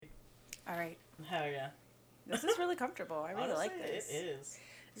All right. Hell yeah. This is really comfortable. I really Honestly, like this. it is.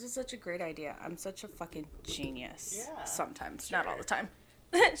 This is such a great idea. I'm such a fucking genius. Yeah. Sometimes, Sure. not all the time.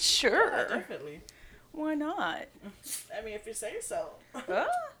 Yeah, Sure. definitely. Why not? I mean, if you say so. Huh?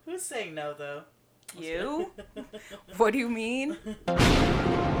 Who's saying no, though? You? What do you mean?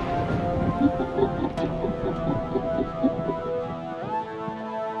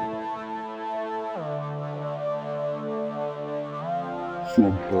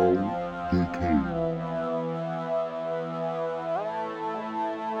 Somehow they came.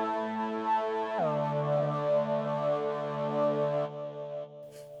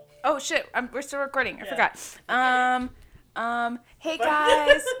 Oh shit! We're still recording. I Yeah. forgot. Hey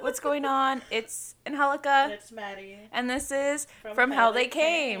guys, what's going on? It's And Angelica, it's Maddie. and this is From Hell They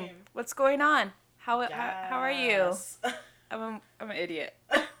Came. What's going on? How are you? Yes. I'm an idiot.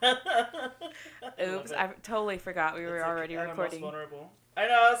 Love Oops, it. I totally forgot we were It's like already at our most recording. vulnerable. I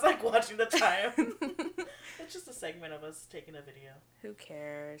know, I was like watching the time. It's just a segment of us taking a video. Who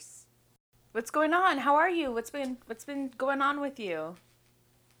cares? What's going on? How are you? What's been going on with you?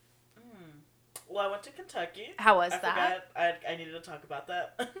 Well, I went to Kentucky. How was I that? forgot I needed to talk about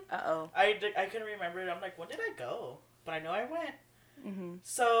that. Uh-oh. I couldn't remember it. I'm like, when did I go? But I know I went. Mm-hmm.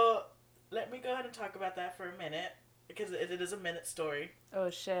 So, let me go ahead and talk about that for a minute. Because it is a minute story. Oh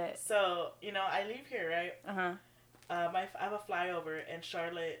shit. So, I leave here, right? Uh-huh. I have a flyover in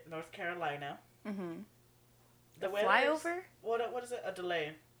Charlotte, North Carolina. Mm-hmm. The A weather flyover? What is it? A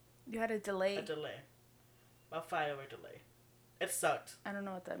delay. You had a delay? A delay. A flyover delay. It sucked. I don't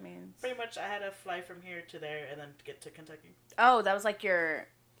know what that means. Pretty much, I had to fly from here to there and then get to Kentucky. Oh, that was like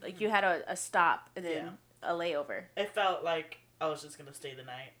you had a stop and then a layover. It felt like I was just gonna stay the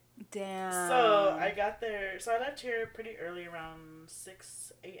night. Damn. So I got there. So I left here pretty early, around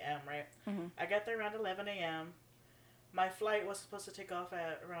 6 a.m. Right? Mm-hmm. I got there around 11 a.m. My flight was supposed to take off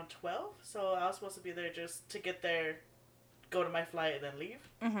at around 12, so I was supposed to be there just to get there, go to my flight, and then leave.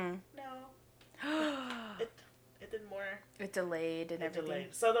 Mm-hmm. No, it did more. It delayed and everything.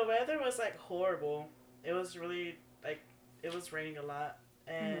 Delayed. So the weather was like horrible. It was really like it was raining a lot,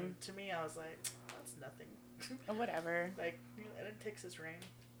 and to me, I was like, that's nothing. Or whatever. Like it didn't Texas rain.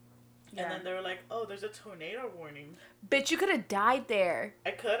 Yeah. And then they were like, oh, there's a tornado warning. Bitch, you could have died there.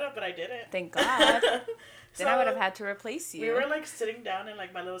 I could have, but I didn't. Thank God. So Then I would have had to replace you. we were like sitting down in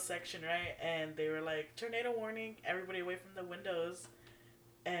like my little section, right? And they were like, tornado warning, everybody away from the windows.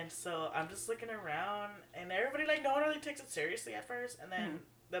 And so I'm just looking around, and everybody, like, no one really takes it seriously at first. And then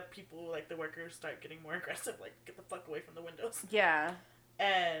the people, like, the workers start getting more aggressive, like, get the fuck away from the windows. Yeah.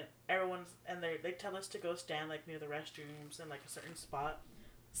 And they tell us to go stand, like, near the restrooms in, like, a certain spot.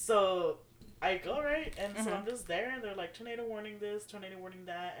 So I go, right? And so I'm just there, and they're like, tornado warning this, tornado warning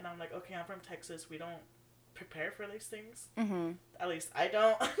that. And I'm like, okay, I'm from Texas. We don't prepare for these things. Mm-hmm. At least I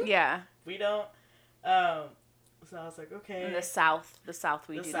don't. Yeah. We don't. So I was like, okay. In the South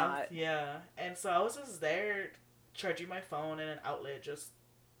we The do South, not. yeah. And so I was just there charging my phone in an outlet, just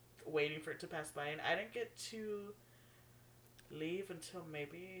waiting for it to pass by. And I didn't get to leave until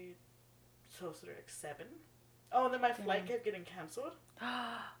maybe closer to like 7. Oh, and then my flight kept getting canceled.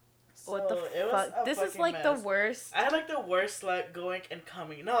 So What the it was fuck? a This is fucking like mess. the worst. I had like the worst luck going and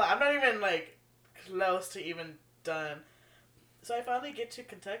coming. No, I'm not even like close to even done. So I finally get to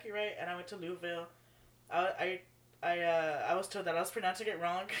Kentucky, right? And I went to Louisville. I was told that I was pronouncing it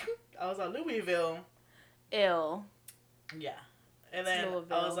wrong. I was on Louisville. Ill. Yeah. And then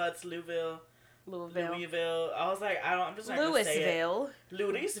Louisville. I was like, it's Louisville. Louisville. I was like, I'm just not going to say it. Louisville.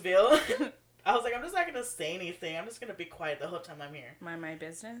 Louisville. I was like, I'm just not going to say anything. I'm just going to be quiet the whole time I'm here. Mind my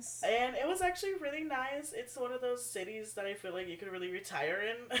business. And it was actually really nice. It's one of those cities that I feel like you could really retire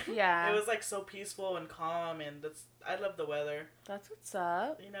in. Yeah. It was like so peaceful and calm, and I love the weather. That's what's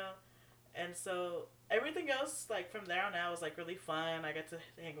up. And so everything else, like from there on out, was like really fun. I got to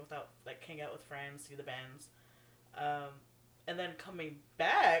hang out with friends, see the bands, and then coming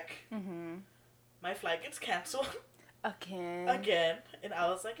back, my flight gets canceled again, and I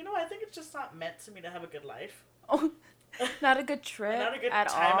was like, I think it's just not meant to me to have a good life. Oh, not a good trip. Not a good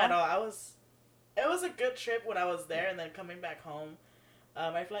time at all. It was a good trip when I was there, and then coming back home,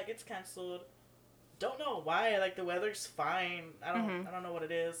 my flight gets canceled. Don't know why. Like the weather's fine. I don't know what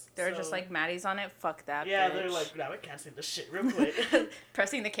it is. They're just like, Maddie's on it. Fuck that. Yeah, bitch. they're like, we're canceling this shit real quick.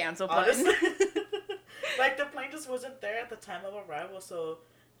 Pressing the cancel button. Like the plane just wasn't there at the time of arrival, so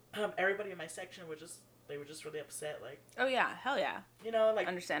everybody in my section were just really upset. Like, oh yeah, hell yeah. Like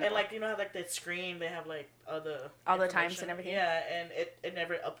Understandable. And like how like that screen they have like all the times and everything. Yeah, and it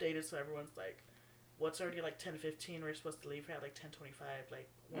never updated, so everyone's like, what's already like 10:15? We're supposed to leave here at like 10:25. Like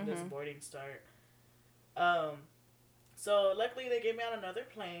when does boarding start? So luckily they gave me on another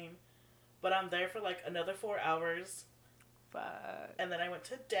plane, but I'm there for like another 4 hours. Fuck. And then I went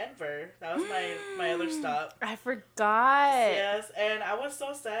to Denver. That was my other stop. I forgot. Yes, and I was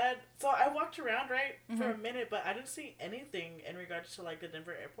so sad. So I walked around, right, for a minute, but I didn't see anything in regards to, like, the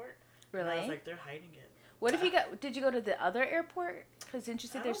Denver airport. Really? And I was like, they're hiding it. What if did you go to the other airport? Because didn't you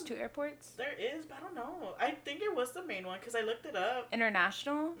say there's 2 airports? There is, but I don't know. I think it was the main one because I looked it up.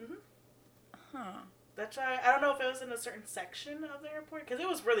 International? Mm-hmm. Huh. That's why I don't know if it was in a certain section of the airport because it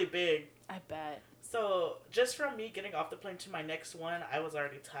was really big. I bet. So just from me getting off the plane to my next one, I was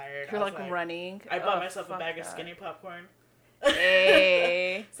already tired. You're like running. I bought myself a bag of skinny popcorn.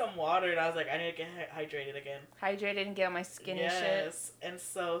 Hey. Some water, and I was like, I need to get hydrated again. Hydrated and get on my skinny shit. Yes, and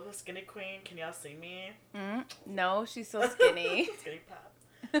so Skinny Queen, can y'all see me? No, she's so skinny. Skinny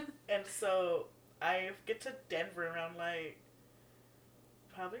pop. And so I get to Denver around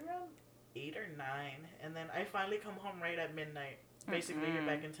probably around 8 or 9, and then I finally come home right at midnight. Basically, you're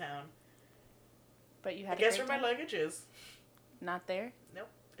back in town. But you had. Guess where my luggage is? Not there. Nope,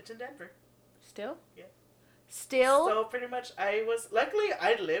 it's in Denver. Still? Yeah. Still? So pretty much, luckily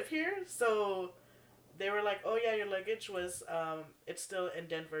I live here, so they were like, "Oh yeah, your luggage was it's still in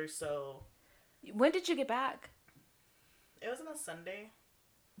Denver." So when did you get back? it was on a Sunday.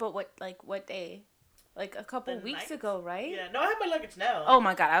 But what day? Like a couple weeks ago, right? Yeah. No, I have my luggage now. Oh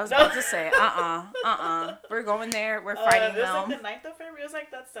my god, I was about to say, we're going there. We're Friday It was home. like the 9th of February. It was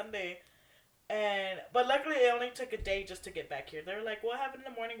like that Sunday. But luckily it only took a day just to get back here. They were like, we'll have it in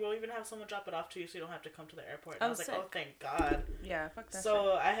the morning. We'll even have someone drop it off to you so you don't have to come to the airport. And I was like, oh, thank God. Yeah, fuck that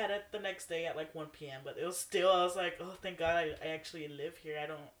So I had it the next day at like 1 p.m. But it was still, I was like, oh, thank God I actually live here.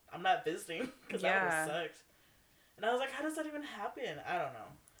 I'm not visiting because that would have sucked. And I was like, how does that even happen? I don't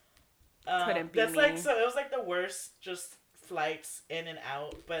know. Couldn't be that's me. like, so it was like the worst just flights in and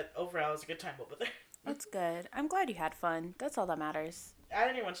out. But overall, it was a good time over there. That's good. I'm glad you had fun. That's all that matters. I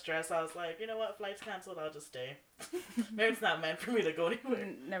didn't even stress. I was like, you know what? Flight's canceled. I'll just stay. Maybe it's not meant for me to go anywhere.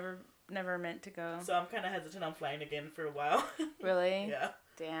 Never meant to go. So I'm kind of hesitant on flying again for a while. Really? Yeah.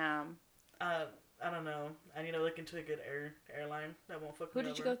 Damn. I don't know. I need to look into a good airline that won't fuck me Who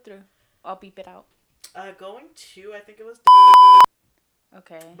did you over. go through? I'll beep it out. Going to, I think it was.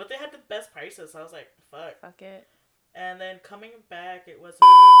 Okay. But they had the best prices. So I was like, fuck. Fuck it. And then coming back, it was.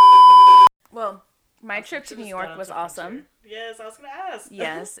 Well, my trip to New York was awesome. Yes, I was gonna ask.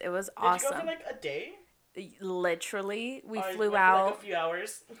 Yes, it was Did awesome. you go for like a day? Literally, we Or flew for, out. like a few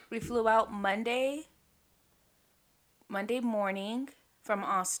hours. We flew out Monday morning from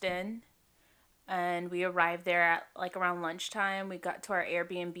Austin, and we arrived there at like around lunchtime. We got to our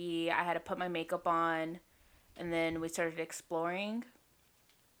Airbnb. I had to put my makeup on, and then we started exploring.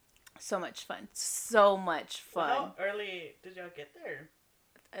 So much fun. So much fun. Well, how early did y'all get there?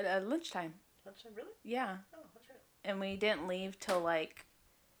 At lunchtime. Lunchtime, really? Yeah. Oh, that's right. And we didn't leave till like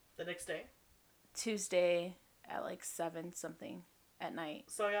The next day? Tuesday at like 7 something at night.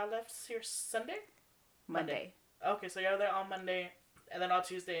 So y'all left here Sunday? Monday. Okay, so y'all there on Monday, and then on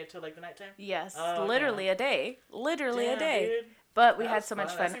Tuesday until like the nighttime? Yes. Oh, literally a day. Literally a day. Dude. But we That had was so much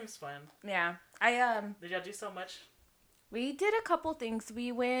That fun. seems fun. Yeah. Did y'all do so much? We did a couple things.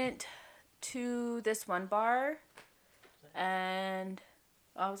 We went to this one bar, and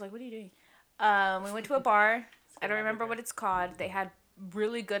I was like, what are you doing? We went to a bar. I don't remember what it's called. They had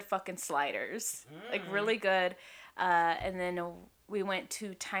really good fucking sliders. Like, really good. And then we went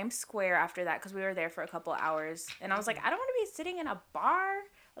to Times Square after that because we were there for a couple hours. And I was like, I don't want to be sitting in a bar.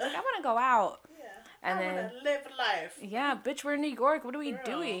 Like, I want to go out. Yeah. And I then, want to live life. yeah, bitch, we're in New York. What are we Girl.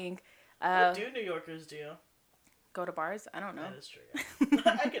 doing? What do New Yorkers do? Go to bars? I don't know. That is true.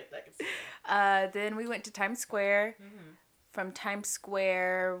 I can see that. Then we went to Times Square. Mm-hmm. From Times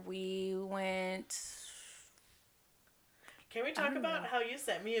Square, we went... Can we talk about how you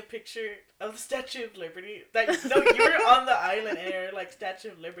sent me a picture of the Statue of Liberty? Like, no, you were on the island and you're like,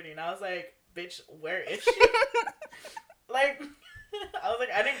 Statue of Liberty. And I was like, bitch, where is she? Like, I was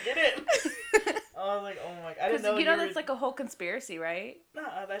like, I didn't get it. I was like, oh my, I didn't know. You know that's like a whole conspiracy, right?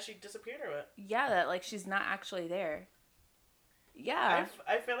 Nah, that she disappeared or what? Yeah, that like she's not actually there. Yeah.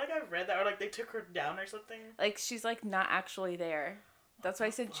 I feel like I've read that, or like they took her down or something. Like she's like not actually there. That's why I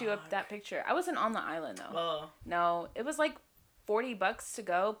sent you up that picture. I wasn't on the island though. Oh. No, it was like $40 to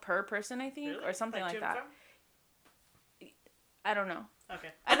go per person, I think, Really? or something like that. From? I don't know. Okay.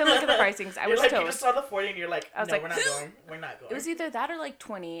 I didn't look at the pricings. I was like, told. You just saw the 40 and you're like, I was no, like, we're not going. We're not going. It was either that or like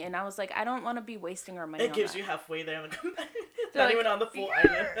 20, and I was like, I don't want to be wasting our money. It on gives that. you halfway there. Not like, even on the full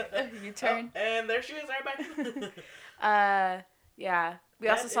island. You turn. Oh, and there she is, everybody. Yeah. We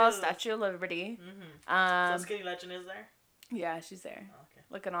also saw a Statue of Liberty. Mm-hmm. So Skinny Legend is there? Yeah, she's there. Oh, okay.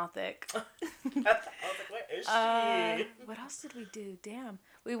 Looking all thick. I was like, where is she? What else did we do? Damn.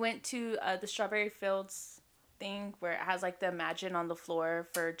 We went to the Strawberry Fields thing where it has like the Imagine on the floor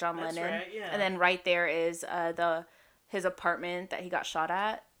for John That's Lennon. right, yeah. And then right there is his apartment that he got shot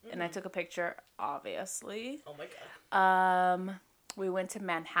at. And I Mm-hmm. took a picture, obviously. Oh my god. We went to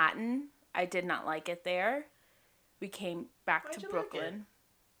Manhattan. I did not like it there. We came back Why'd to you like Brooklyn.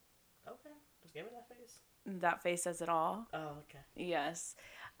 Okay. Just give me that face. That face says it all. Oh, okay. Yes.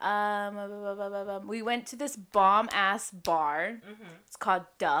 We went to this bomb ass bar. Mm-hmm. It's called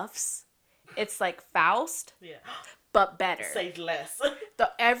Duff's. It's like Faust, Yeah. but better. Say less.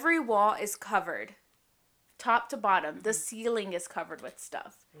 Every wall is covered, top to bottom. The ceiling is covered with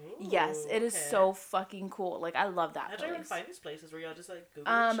stuff. Ooh, Yes, it is okay. so fucking cool. Like I love that How'd you even place. find these places where y'all just like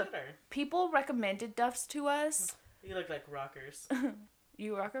Google shit or? People recommended Duff's to us. You look like rockers.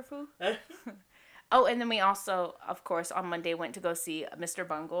 You rocker foo? Oh, and then we also, of course, on Monday went to go see Mr.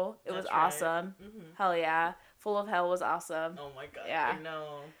 Bungle. It was That's right. awesome. Mm-hmm. Hell yeah. Full of Hell was awesome. Oh my god. Yeah. I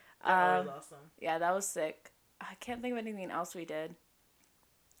know. That was awesome. Yeah, that was sick. I can't think of anything else we did.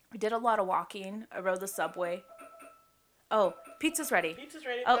 We did a lot of walking. I rode the subway. Oh, pizza's ready. Pizza's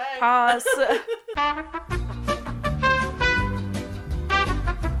ready. Oh, Bye. pause.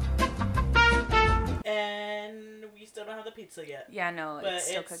 And we still don't have the pizza yet. Yeah, no, But it's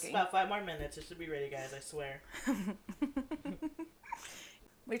still it's cooking. about 5 more minutes. It should be ready, guys. I swear.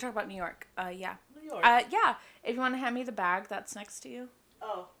 We talk about New York. Yeah. New York. Yeah. If you want to hand me the bag that's next to you,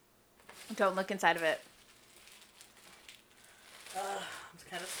 Oh. don't look inside of it. I'm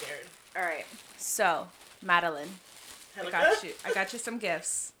kind of scared. All right. So, Madeline, Hello. I got you some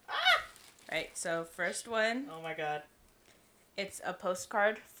gifts. Right. So, first one, Oh my god. it's a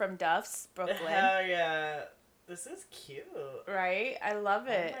postcard from Duff's, Brooklyn. Hell yeah. This is cute. Right? I love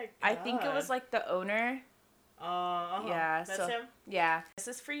it. my I think it was God. like the owner. Uh-huh. Yeah, That's so- him? Yeah. This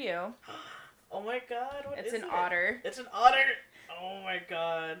is for you. Oh my god. What It's is an it? otter. It's an otter. Oh my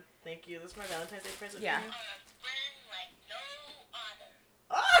god. Thank you. This is my Valentine's Day present. Yeah. For you. You are a friend like no other.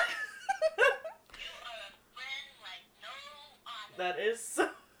 Ah! You are a friend like no other. That is so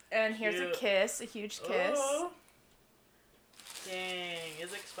And here's Cute. a kiss, a huge kiss. Oh. Dang.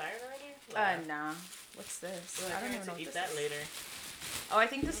 Is it expired already? Nah. What's this? Ugh, I don't I even have know to what eat this that is. later. Oh, I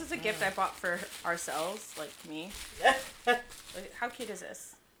think this is a gift I bought for ourselves, like me. What Like, how cute is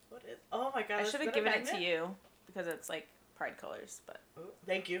this? is? Oh my god. I is should have that a given it to magnet? you because it's like pride colors, but Oh,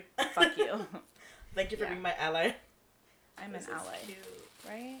 thank you. fuck you. Thank you for Yeah. being my ally. I'm This an is ally, cute.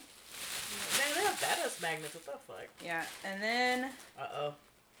 right? Man, they have badass magnets. What the fuck? Yeah, and then Uh-oh.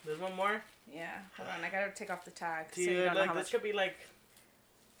 There's one more? yeah, hold on, I gotta take off the tag so you Dude, don't know like, how this much. could be like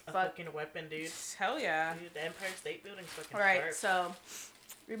a Fuck. fucking weapon, dude. Hell yeah! Dude, the Empire State Building's fucking All right, sharp. so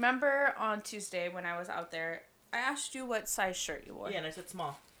remember on Tuesday when I was out there, I asked you what size shirt you wore. Yeah, and I said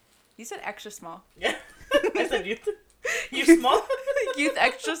small. You said extra small. Yeah. I said youth. You small? Youth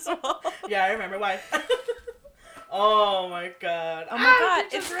extra small. Yeah, I remember why. Oh my god. Oh my Ah, god,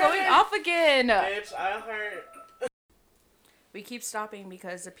 pizza's it's ready. going off again. Bitch, I hurt. We keep stopping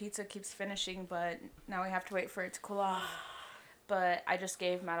because the pizza keeps finishing, but now we have to wait for it to cool off. But I just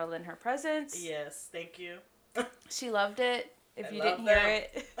gave Madeline her presents. Yes, thank you. She loved it. If I you love didn't hear them.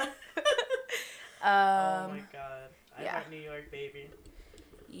 it. Oh my god. I yeah. heart New York, baby.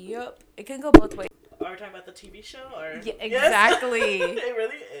 Yup. It can go both ways. Are we talking about the TV show or? Yeah, Yes. exactly. It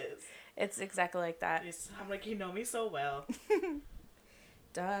really is. It's exactly like that. Yes, I'm like, you know me so well.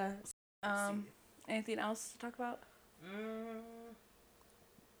 Duh. Anything else to talk about?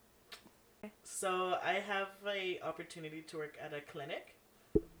 So I have a opportunity to work at a clinic.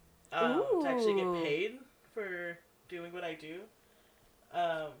 To actually Ooh. get paid for doing what I do.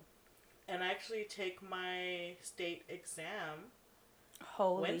 And I actually take my state exam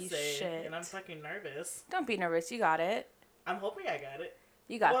Holy Wednesday, shit. and I'm fucking nervous. Don't be nervous. You got it. I'm hoping I got it.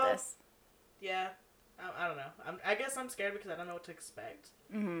 You got Well, this. Yeah, I don't know. I guess I'm scared because I don't know what to expect.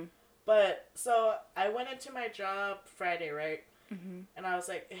 Mm-hmm. But so I went into my job Friday, right? Mm-hmm. And I was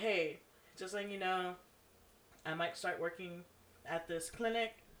like, hey, just letting you know, I might start working at this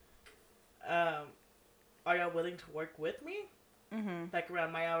clinic. Are y'all willing to work with me? Mm-hmm. Like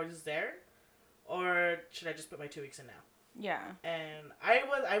around my hours there? Or should I just put my 2 weeks in now? Yeah. And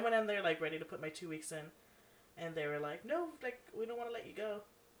I went in there like ready to put my 2 weeks in. And they were like, no, like we don't want to let you go.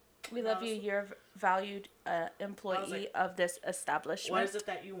 We And love I you. was- You're a valued employee like, of this establishment. What is it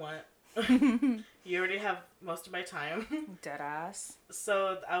that you want? You already have most of my time. Deadass.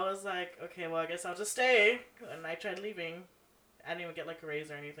 So I was like, okay, well, I guess I'll just stay. And I tried leaving. I didn't even get like a raise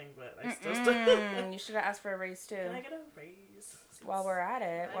or anything, but I still You should have asked for a raise too. Can I get a raise? While we're at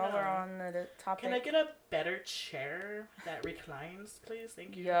it, I while we're know. on the topic. Can I get a better chair that reclines, please?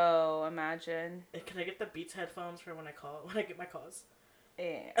 Thank you. Yo, imagine. And can I get the Beats headphones for when I get my calls?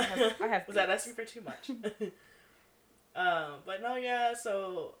 I have Was that asking for too much? But no, yeah,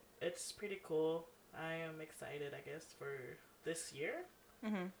 so it's pretty cool. I am excited, I guess, for this year.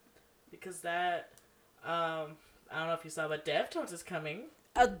 Mm-hmm. Because that, I don't know if you saw, but Deftones is coming.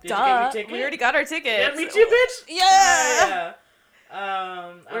 Oh, Did duh. you get your ticket? We already got our tickets. Yeah, me too, bitch. Yeah.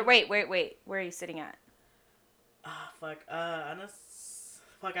 Wait. Wait. Where are you sitting at? Ah, fuck. I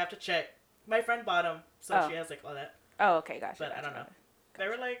have to check. My friend bought them, so she has like all that. Oh, okay, gotcha. But I don't know. They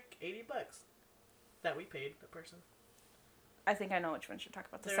were like $80 that we paid the person. I think I know which ones you're talking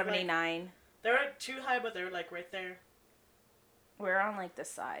about. The They're 79. They were too high, but they were like right there. We're on like the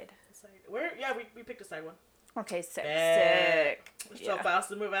side. We picked the side one. Okay, sick. So fast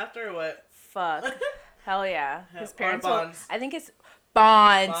to move after or what? Fuck. Hell yeah. His parents Bonds. I think it's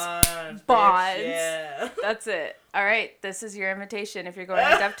Bonds. Bitch, yeah. That's it. All right, this is your invitation. If you're going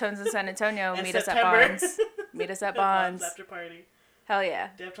to Deftones in San Antonio, meet us at Bonds. Meet us at Bonds. After party. Hell yeah.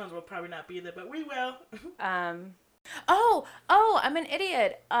 Deftones will probably not be there, but we will. Oh, I'm an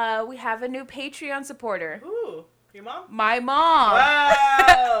idiot. We have a new Patreon supporter. Ooh, your mom? My mom.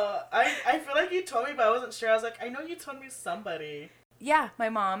 Wow. I feel like you told me, but I wasn't sure. I was like, I know you told me somebody. Yeah, my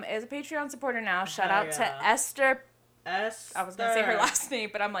mom is a Patreon supporter now. Shout out to Esther. I was going to say her last name,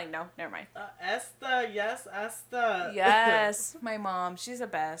 but I'm like, no, never mind. Esther, yes, Esther. Yes, my mom. She's the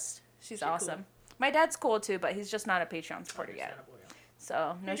best. She's awesome. Cool. My dad's cool too, but he's just not a Patreon supporter yet.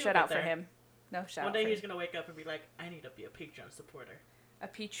 So, no shout out for him. No shout out. One day he's going to wake up and be like, I need to be a Patreon supporter. A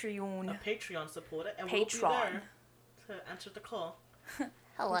Patreon. A Patreon supporter. And we'll be there to answer the call.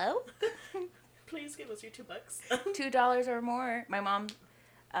 Hello? Please give us your $2. $2 or more. My mom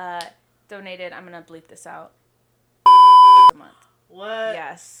donated, I'm going to bleep this out, a month. What?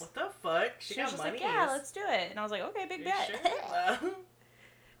 Yes. What the fuck? She was got just money. like, yeah, let's do it. And I was like, okay, big bet. Sure?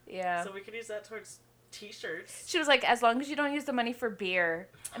 Yeah. So we could use that towards t-shirts. She was like, as long as you don't use the money for beer.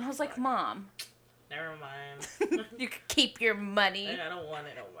 And I was like, Mom. Never mind. You could keep your money. I don't want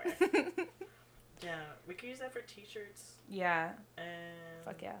it no more. Yeah, we could use that for t-shirts. Yeah. And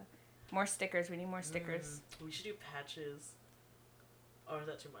fuck yeah. More stickers. We need more stickers. We should do patches. Or is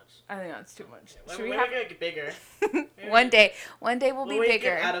that too much? I think that's too much. Yeah, should we have get bigger? One day we'll be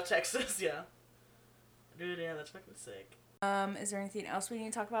bigger. Get out of Texas, yeah. Dude, yeah, that's fucking sick. Is there anything else we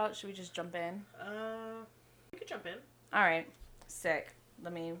need to talk about? Should we just jump in? We could jump in. All right. Sick.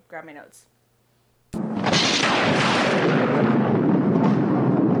 Let me grab my notes.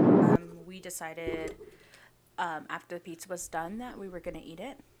 We decided after the pizza was done that we were going to eat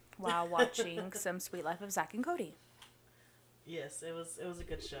it while watching some Sweet Life of Zach and Cody. Yes, it was a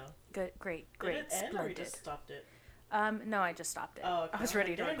good show. Good, great, Did it end splendid. or you just stopped it? No, I just stopped it. Oh, okay. I was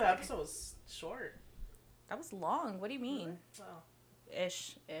ready to record. The episode was short. That was long. What do you mean? Wow.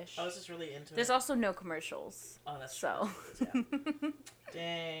 Ish. I was just really into There's it. also no commercials. Oh, that's so. True. Yeah.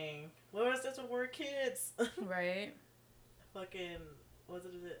 Dang. What was this when we were kids? Right. Fucking. What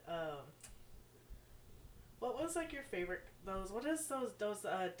was it? What was like your favorite? What is those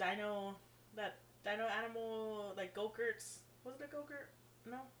dino animal like go-gurts? Was it a go-gurt?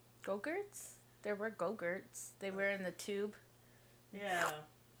 No. Go-gurts? There were go-gurts. They were in the tube. Yeah.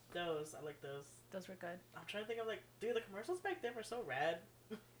 Those. I like those. Those were good. I'm trying to think of like, dude, the commercials back then were so rad.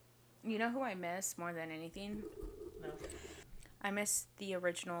 You know who I miss more than anything? No. I miss the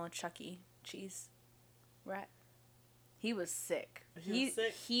original Chuck E. Cheese rat. He was sick.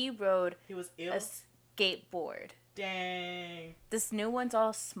 He rode He was ill. a skateboard. Dang. This new one's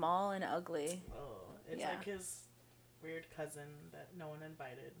all small and ugly. Oh, it's like his weird cousin that no one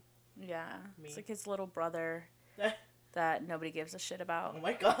invited. Yeah. Me. It's like his little brother that nobody gives a shit about. Oh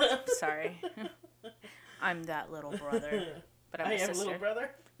my god. Sorry. I'm that little brother. But I'm a sister. Little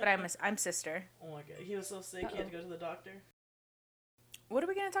brother? But I'm sister. Oh my god. He was so sick he had to go to the doctor. What are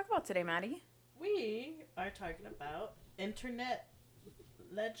we going to talk about today, Maddie? We are talking about internet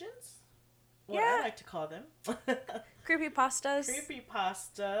legends. What Yeah. I like to call them. Creepypastas.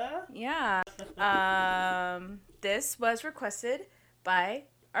 Creepypasta. Yeah. This was requested by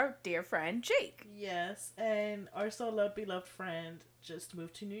our dear friend Jake. Yes, and our so beloved friend just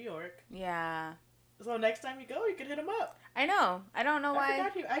moved to New York. Yeah. So next time you go, you can hit him up. I know. I don't know why.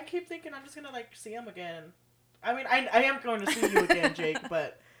 I keep thinking I'm just gonna like see him again. I mean, I am going to see you again, Jake,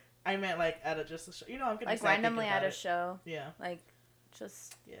 but I meant like at a just a show. You know, I'm gonna like randomly at a show. Yeah. Like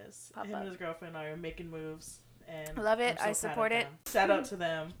just him up. and his girlfriend are making moves, and love it. I'm I so support proud it. of them. Shout out to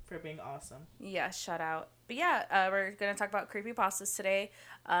them for being awesome. Yeah, shout out. But yeah, we're gonna talk about creepypastas today.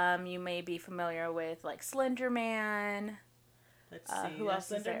 You may be familiar with like Slender Man. Let's see. Who else is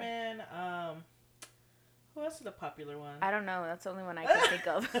Slender there? Man. Who else is the popular one? I don't know. That's the only one I can think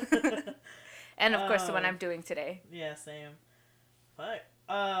of. And of course, the one I'm doing today. Yeah, same. But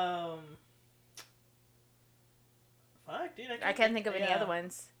Um, fuck, dude, I can't think of any other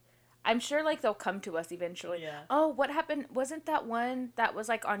ones. I'm sure like they'll come to us eventually. Yeah. Oh, what happened? Wasn't that one that was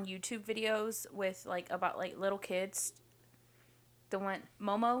like on YouTube videos with like about like little kids? The one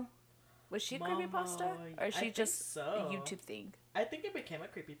Momo? Was she a creepypasta? Or is she just a YouTube thing? I think it became a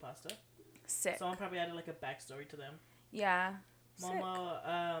creepypasta. Sick. Someone probably added like a backstory to them. Yeah.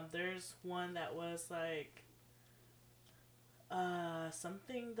 Momo, there's one that was like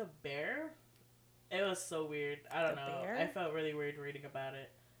something the bear. It was so weird. I don't know. Bear? I felt really weird reading about it.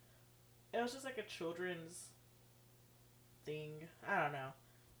 It was just like a children's thing. I don't know.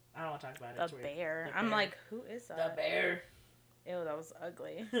 I don't want to talk about it. The bear. I'm like, who is that? The bear. Ew, that was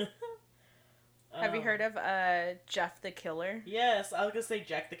ugly. Have you heard of Jeff the Killer? Yes, I was gonna say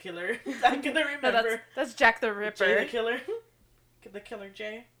Jack the Killer. I couldn't remember. No, that's Jack the Ripper. Jay the Killer. The Killer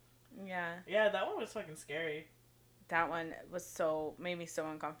Jay. Yeah. Yeah, that one was fucking scary. That one was made me so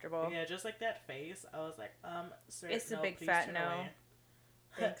uncomfortable. Yeah, just like that face. I was like, sir, it's a big fat no.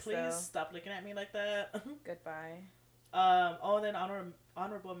 Please stop looking at me like that. Goodbye. Then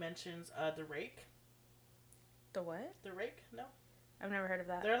honorable mentions, The Rake. The what? The Rake? No. I've never heard of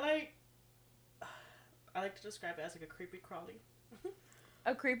that. They're like, I like to describe it as like a creepy crawly.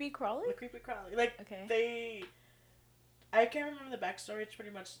 A creepy crawly? A creepy crawly. Like, okay. I can't remember the backstory. It's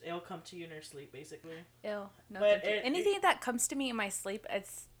pretty much, it'll come to you in your sleep, basically. Ew. No, but anything that comes to me in my sleep,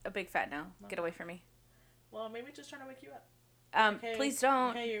 it's a big fat no. Get away from me. Well, maybe just trying to wake you up. Okay. Please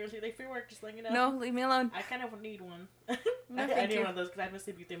don't. Hey, you're late for work, just letting you know. No, leave me alone. I kind of need one. No, I need one of those because I've been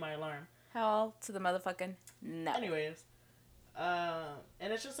sleeping through my alarm. Hell to the motherfucking no. Anyways.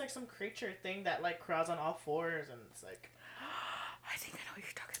 And it's just like some creature thing that like crawls on all fours and it's like... I think I know what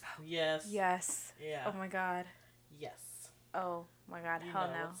you're talking about. Yes. Yes. Yeah. Oh my god. Yes. Oh my god, you hell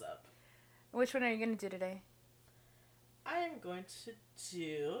know no. What's up? Which one are you going to do today? I am going to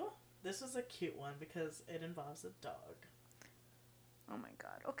do... This is a cute one because it involves a dog. Oh my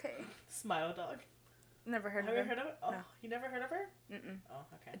god, okay. Smile Dog. Never heard of her. Have you heard of it? Oh, no. You never heard of her? Mm-mm. Oh,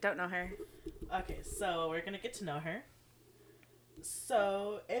 okay. I don't know her. Okay, so we're going to get to know her.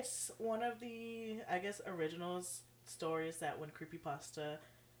 So, it's one of the, I guess, original stories that when creepypasta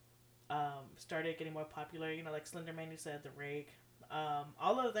started getting more popular, you know, like Slenderman, you said, The Rake.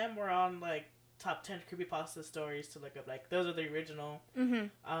 All of them were on, like, top 10 creepypasta stories to look up. Like, those are the original. Mm-hmm.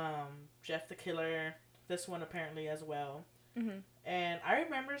 Jeff the Killer, this one apparently as well. Mm-hmm. And I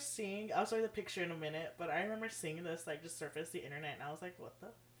remember seeing, I'll show you the picture in a minute, but I remember seeing this, like, just surface the internet, and I was like, what the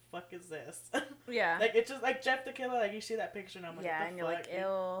fuck is this? Yeah. Like, it's just, like, Jeff the Killer, like, you see that picture, and I'm like, yeah, what the and fuck? you're like,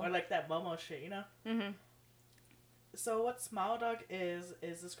 ew. Or, like, that Momo shit, you know? Mm-hmm. So, what Smile Dog is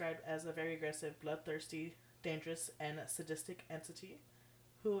described as a very aggressive, bloodthirsty, dangerous, and sadistic entity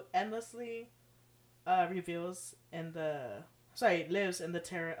who endlessly lives in the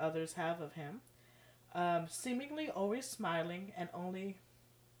terror others have of him. Seemingly always smiling and only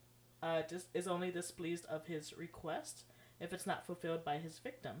displeased of his request if it's not fulfilled by his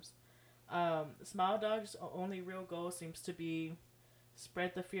victims. Smile Dog's only real goal seems to be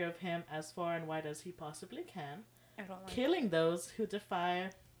spread the fear of him as far and wide as he possibly can, killing those who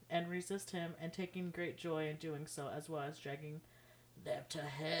defy and resist him, and taking great joy in doing so, as well as dragging them to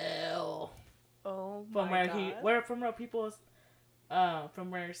hell. Oh my god. From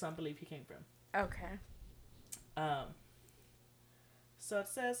where some believe he came from. Okay. So it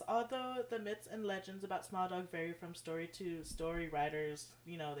says, although the myths and legends about Smile Dog vary from story to story, writers,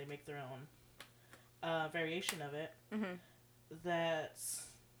 you know, they make their own variation of it. Mm-hmm.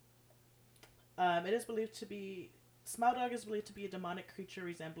 It is believed to be... Smile Dog is believed to be a demonic creature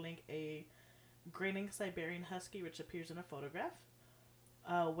resembling a grinning Siberian husky, which appears in a photograph.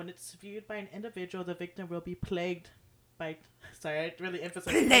 When it's viewed by an individual, the victim will be plagued by... Sorry, I really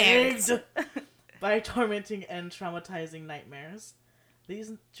emphasize plagued! By tormenting and traumatizing nightmares.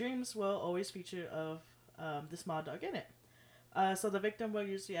 These dreams will always feature of the Smile Dog in it. So the victim will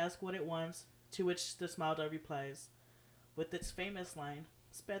usually ask what it wants, to which the Smile Dog replies with its famous line,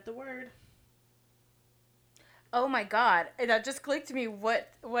 "Spread the word." Oh my god, that just clicked to me what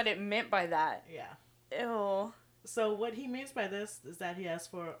it meant by that. Yeah. Ew. So what he means by this is that he asks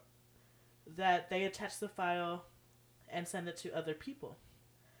for that they attach the file and send it to other people.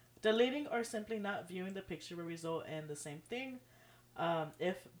 Deleting or simply not viewing the picture will result in the same thing.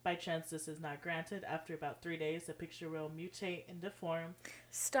 If by chance this is not granted, after about 3 days, the picture will mutate and deform.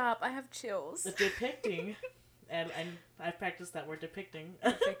 Stop, I have chills. Depicting, and I've practiced that word, depicting.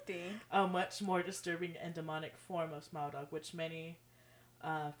 A much more disturbing and demonic form of Smile Dog, which many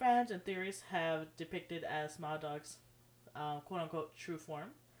fans and theories have depicted as Smile Dog's quote-unquote true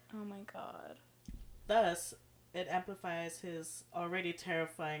form. Oh my god. Thus, it amplifies his already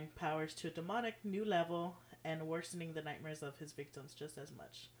terrifying powers to a demonic new level and worsening the nightmares of his victims just as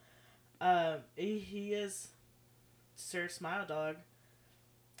much. He is Sir Smile Dog.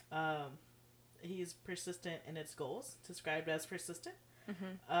 He's persistent in its goals, described as persistent.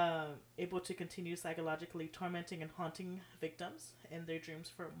 Able to continue psychologically tormenting and haunting victims in their dreams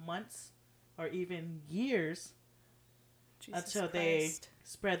for months or even years until they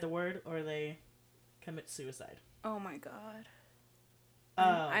spread the word or they commit suicide. Oh my god.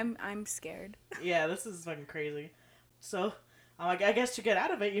 I'm scared. Yeah, this is fucking crazy. So, I guess to get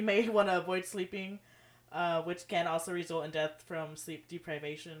out of it, you may want to avoid sleeping, which can also result in death from sleep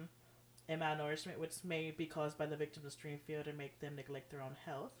deprivation and malnourishment, which may be caused by the victim's dream field and make them neglect their own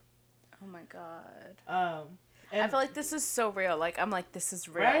health. Oh my god. And I feel like this is so real. Like, I'm like, this is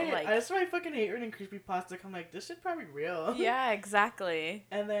real. right? Like, That's why I fucking hate reading creepypasta. I'm like, this shit probably real. yeah, exactly.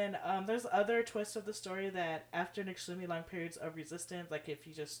 And then there's other twists of the story that after an extremely long periods of resistance, like if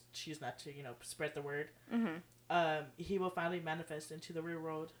you just choose not to, spread the word, he will finally manifest into the real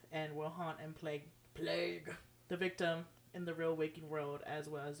world and will haunt and plague the victim in the real waking world as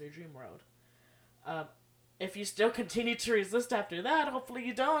well as their dream world. If you still continue to resist after that, hopefully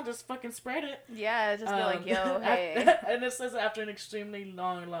you don't. Just fucking spread it. Yeah, just be like, yo, hey. And it says after an extremely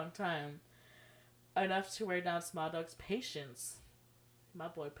long time. Enough to wear down Smile Dog's patience. My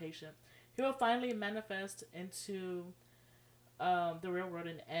boy, patient. He will finally manifest into the real world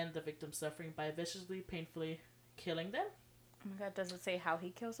and end the victim's suffering by viciously, painfully killing them. Oh my god, does it say how he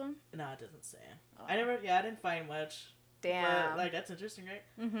kills them? No, it doesn't say. Oh. I didn't find much. Damn. But, that's interesting, right?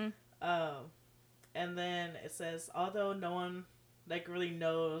 And then it says, although no one, really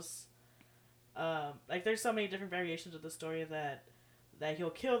knows, there's so many different variations of the story that he'll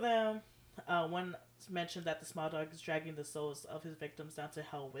kill them. One mentioned that the Smile Dog is dragging the souls of his victims down to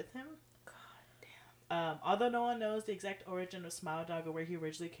hell with him. God damn. Although no one knows the exact origin of Smile Dog or where he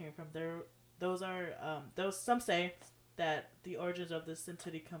originally came from, some say that the origins of this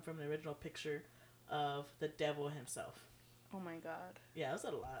entity come from the original picture of the devil himself. Oh my god. Yeah, it was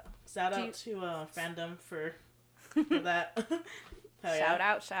a lot. Shout out to fandom for that. Shout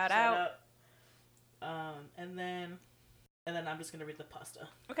out. And then I'm just gonna read the pasta.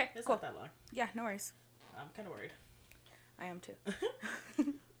 Okay, It's cool. not that long. Yeah, no worries. I'm kind of worried. I am too.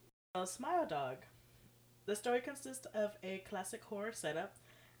 Smile Dog. The story consists of a classic horror setup.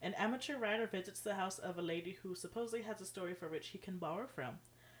 An amateur writer visits the house of a lady who supposedly has a story for which he can borrow from.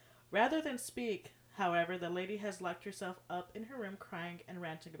 Rather than speak, however, the lady has locked herself up in her room crying and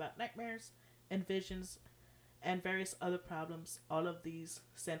ranting about nightmares and visions and various other problems. All of these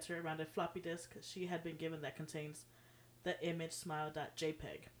center around a floppy disk she had been given that contains the image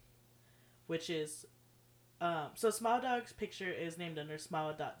smile.jpg, which is... so Smile Dog's picture is named under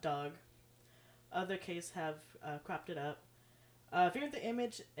smile.dog. Other cases have cropped it up. Viewing the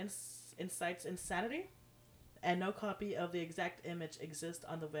image incites insanity, and no copy of the exact image exists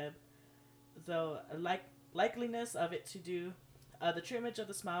on the web, though likeliness of it to do. The true image of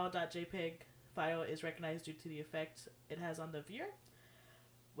the smile.jpg file is recognized due to the effect it has on the viewer,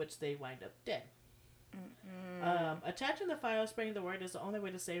 which they wind up dead. Attaching the file, spreading the word is the only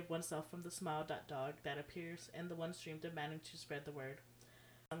way to save oneself from the smile.dog that appears in the one stream demanding to spread the word.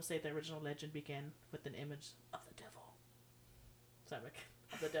 Some say the original legend began with an image of the devil. Sorry,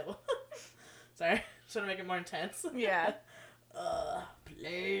 of the devil. Sorry, trying to make it more intense. Yeah.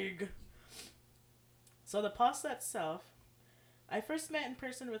 Plague. So the pasta itself, I first met in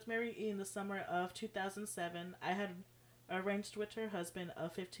person with Mary E. in the summer of 2007. I had arranged with her husband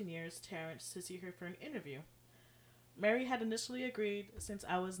of 15 years, Terrence, to see her for an interview. Mary had initially agreed since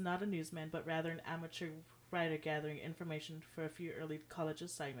I was not a newsman, but rather an amateur writer gathering information for a few early college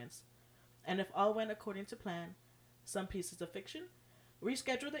assignments. And if all went according to plan, some pieces of fiction,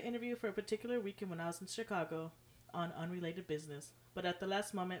 rescheduled the interview for a particular weekend when I was in Chicago on unrelated business. But at the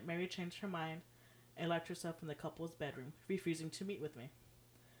last moment, Mary changed her mind and locked herself in the couple's bedroom, refusing to meet with me.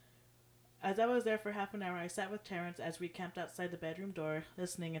 As I was there for half an hour, I sat with Terrence as we camped outside the bedroom door,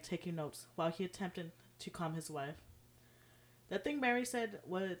 listening and taking notes, while he attempted to calm his wife. The thing Mary said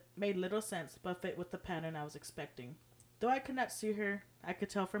made little sense, but fit with the pattern I was expecting. Though I could not see her, I could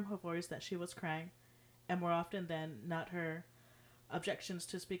tell from her voice that she was crying, and more often than not her objections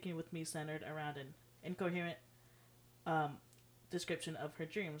to speaking with me centered around an incoherent description of her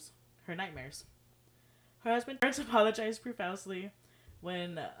dreams, her nightmares. Her husband apologized profusely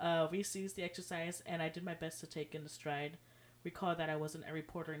when we ceased the exercise, and I did my best to take in the stride. Recall that I wasn't a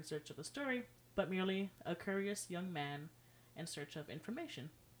reporter in search of a story, but merely a curious young man in search of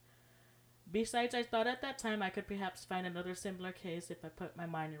information. Besides, I thought at that time I could perhaps find another similar case if I put my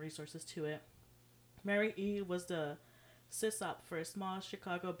mind and resources to it. Mary E. was the sysop for a small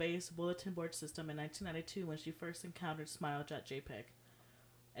Chicago-based bulletin board system in 1992 when she first encountered Smile.jpg.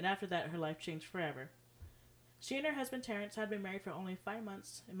 And after that, her life changed forever. She and her husband Terrence had been married for only 5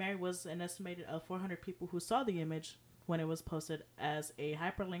 months, and Mary was an estimated of 400 people who saw the image when it was posted as a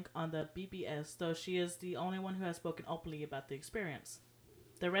hyperlink on the BBS, though she is the only one who has spoken openly about the experience.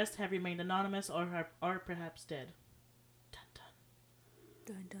 The rest have remained anonymous or perhaps dead. Dun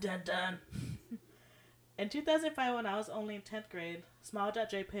dun. Dun dun. Dun dun. In 2005, when I was only in 10th grade,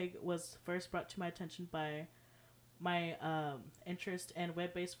 Smile.jpg was first brought to my attention by my interest in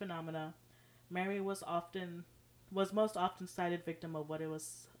web-based phenomena. Mary was most often cited victim of what it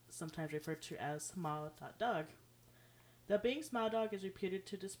was sometimes referred to as Smile.dog. The being Smile Dog is reputed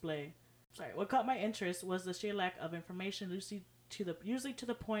to display. What caught my interest was the sheer lack of information, usually to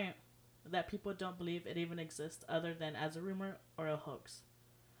the point that people don't believe it even exists other than as a rumor or a hoax.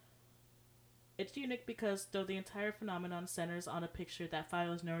 It's unique because though the entire phenomenon centers on a picture, that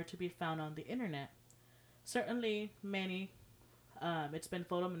file is nowhere to be found on the internet. Certainly, it's been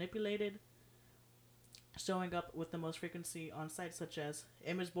photo manipulated, showing up with the most frequency on sites such as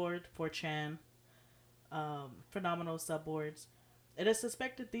ImageBoard, 4chan, phenomenal subboards. It is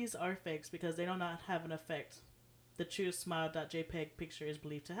suspected these are fakes because they do not have an effect the true Smile.jpg picture is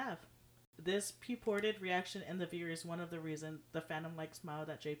believed to have. This purported reaction in the viewer is one of the reasons the fandom like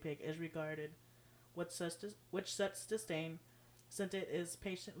Smile.jpg is regarded with such disdain, since it is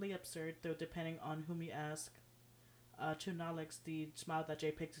patiently absurd, though depending on whom you ask, to acknowledge the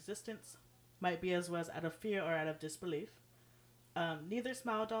Smile.jpg's existence might be as well as out of fear or out of disbelief. Neither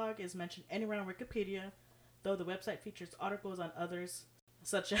Smile Dog is mentioned anywhere on Wikipedia, though the website features articles on others,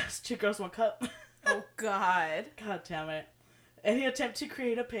 such as Two Girls, One Cup. Oh, God. God damn it. Any attempt to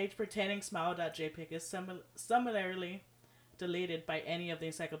create a page pertaining Smile.jpg is similarly deleted by any of the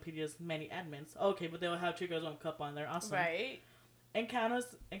encyclopedia's many admins. Okay, but they'll have Two Girls, One Cup on there. Awesome. Right.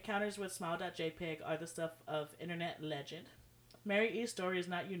 Encounters with Smile.jpg are the stuff of internet legend. Mary E's story is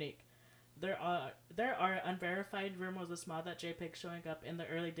not unique. There are unverified rumors of Smile.jpg showing up in the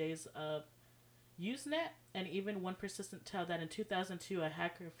early days of Usenet, and even one persistent tale that in 2002 a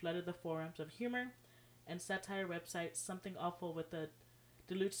hacker flooded the forums of humor and satire website Something Awful with the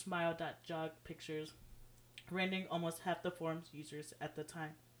dilute Smile.jog pictures, rendering almost half the forum's users at the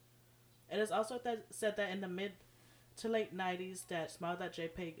time. It is also said that in the mid to late 90s that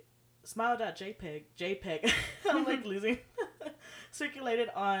Smile.jpg, I'm like losing, circulated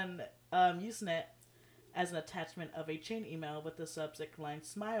on Usenet as an attachment of a chain email with the subject line,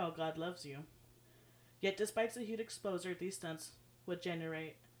 "Smile, God loves you." Yet despite the huge exposure these stunts would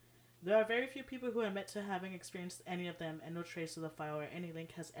generate, there are very few people who admit to having experienced any of them, and no trace of the file or any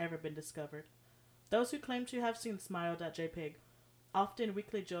link has ever been discovered. Those who claim to have seen Smile.jpg often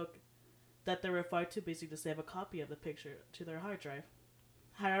weakly joke that they were far too busy to save a copy of the picture to their hard drive.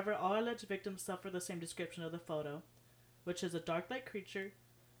 However, all alleged victims suffer the same description of the photo, which is a dark-light creature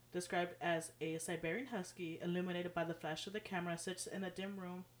described as a Siberian husky illuminated by the flash of the camera sits in a dim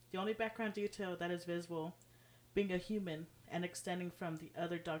room, the only background detail that is visible being a human and extending from the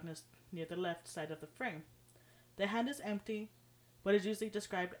other darkness near the left side of the frame. The hand is empty, but is usually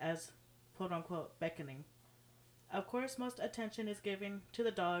described as quote-unquote beckoning. Of course, most attention is given to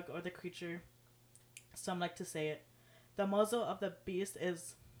the dog or the creature. Some like to say it. The muzzle of the beast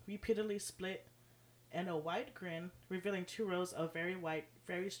is repeatedly split in a wide grin, revealing 2 rows of very white,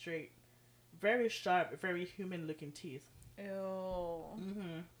 very straight, very sharp, very human-looking teeth. Ew.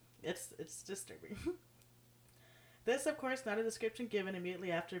 Mm-hmm. It's disturbing. This, of course, not a description given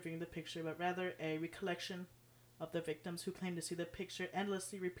immediately after viewing the picture, but rather a recollection of the victims who claim to see the picture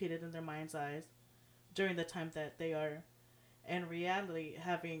endlessly repeated in their mind's eyes during the time that they are, in reality,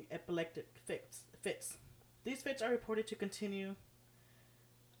 having epileptic fits. These fits are reported to continue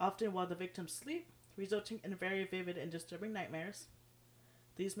often while the victims sleep, resulting in very vivid and disturbing nightmares.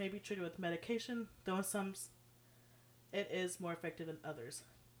 These may be treated with medication, though in some it is more effective than others.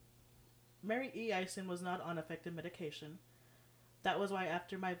 Mary E. Eisen was not on effective medication. That was why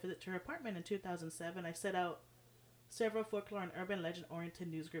after my visit to her apartment in 2007, I set out several folklore and urban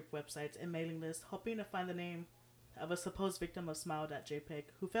legend-oriented newsgroup websites and mailing lists, hoping to find the name of a supposed victim of Smile.jpg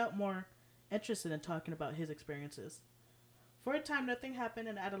who felt more interested in talking about his experiences. For a time, nothing happened,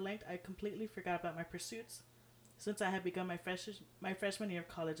 and at a length, I completely forgot about my pursuits, since I had begun my freshman year of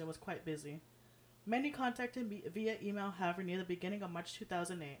college and was quite busy. Many contacted me via email, however, near the beginning of March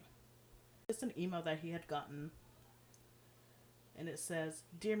 2008. It's an email that he had gotten, and it says,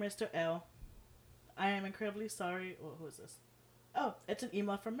 "Dear Mr. L, I am incredibly sorry." Well, who is this? Oh, it's an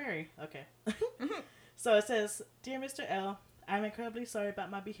email from Mary. Okay. So it says, "Dear Mr. L, I'm incredibly sorry about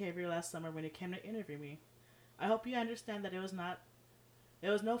my behavior last summer when you came to interview me. I hope you understand that it was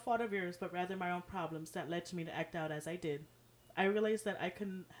no fault of yours, but rather my own problems that led to me to act out as I did. I realized that I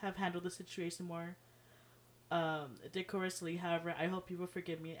couldn't have handled the situation more decorously. However, I hope you will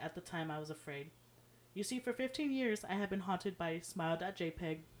forgive me. At the time, I was afraid. You see, for 15 years, I have been haunted by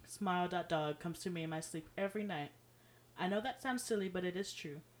smile.jpg. Smile.dog comes to me in my sleep every night. I know that sounds silly, but it is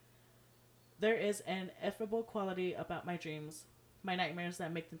true. There is an ineffable quality about my dreams, my nightmares,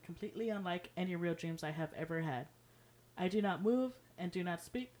 that make them completely unlike any real dreams I have ever had. I do not move and do not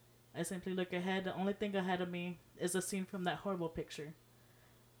speak. I simply look ahead. The only thing ahead of me is a scene from that horrible picture.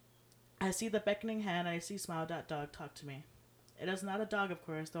 I see the beckoning hand. I see Smile.dog talk to me. It is not a dog, of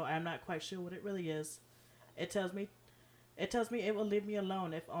course, though I am not quite sure what it really is. It tells me it will leave me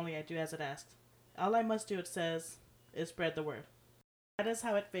alone if only I do as it asks. All I must do, it says, is spread the word. That is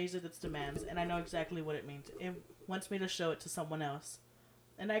how it phases its demands, and I know exactly what it means. It wants me to show it to someone else.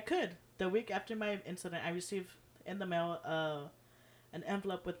 And I could. The week after my incident, I received in the mail an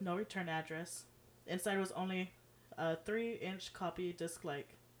envelope with no return address. Inside was only a 3-inch copy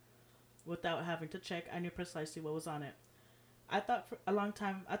disc-like. Without having to check, I knew precisely what was on it. I thought for a long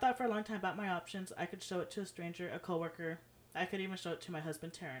time about my options. I could show it to a stranger, a coworker. I could even show it to my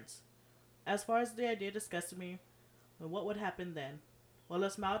husband, Terrence. As far as the idea disgusted me, well, what would happen then? Well,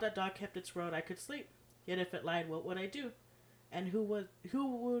 if Smile.dog kept its word, I could sleep. Yet if it lied, what would I do? And who would,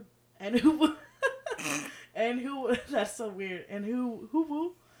 that's so weird. And who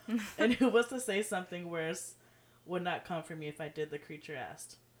was to say something worse would not come for me if I did, the creature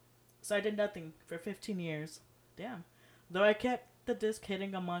asked. So I did nothing for 15 years. Damn. Though I kept the disc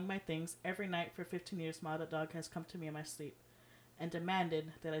hidden among my things, every night for 15 years, Smile.dog has come to me in my sleep and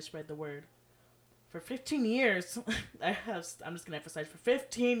demanded that I spread the word. For 15 years, I'm just going to emphasize, for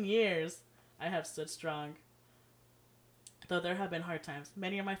 15 years, I have stood strong. Though there have been hard times.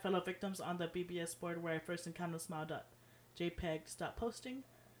 Many of my fellow victims on the BBS board where I first encountered Smile.jpg stopped posting.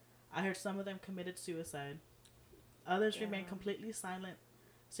 I heard some of them committed suicide. Others remain completely silent,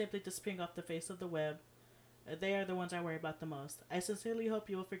 simply disappearing off the face of the web. They are the ones I worry about the most. I sincerely hope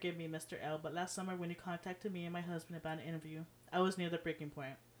you will forgive me, Mr. L, but last summer when you contacted me and my husband about an interview, I was near the breaking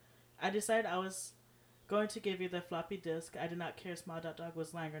point. I decided I was going to give you the floppy disk. I did not care if Smile.dog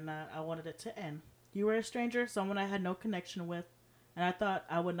was lying or not. I wanted it to end. You were a stranger, someone I had no connection with, and I thought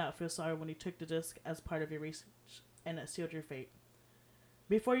I would not feel sorry when you took the disc as part of your research, and it sealed your fate.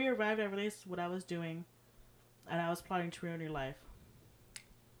 Before you arrived, I realized what I was doing, and I was plotting to ruin your life.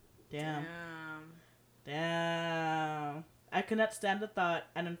 Damn. I could not stand the thought,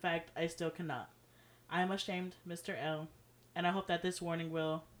 and in fact, I still cannot. I am ashamed, Mr. L, and I hope that this warning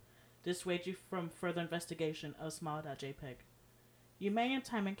will dissuade you from further investigation of Smile.jpg. You may in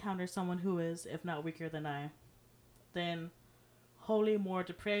time encounter someone who is, if not weaker than I, then wholly more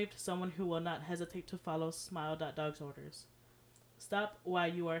depraved, someone who will not hesitate to follow Smile.dog's orders. Stop while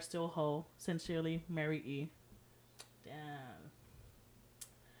you are still whole. Sincerely, Mary E. Damn.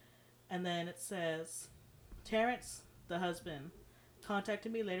 And then it says, Terrence, the husband,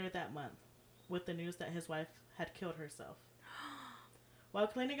 contacted me later that month with the news that his wife had killed herself. While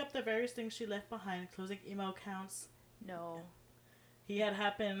cleaning up the various things she left behind, closing email accounts, he had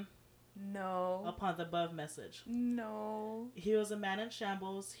happened upon the above message. He was a man in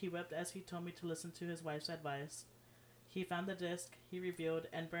shambles. He wept as he told me to listen to his wife's advice. He found the disc, he revealed,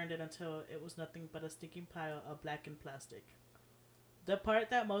 and burned it until it was nothing but a stinking pile of blackened plastic. The part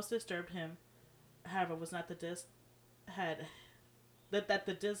that most disturbed him, however, was not the disc that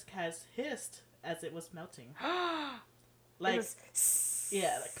the disc has hissed as it was melting. Like,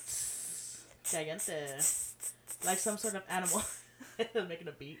 caliente. Like some sort of animal making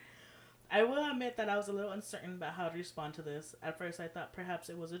a beat. I will admit that I was a little uncertain about how to respond to this. At first, I thought perhaps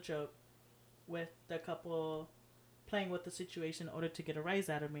it was a joke with the couple playing with the situation in order to get a rise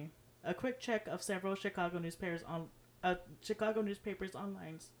out of me. A quick check of several Chicago newspapers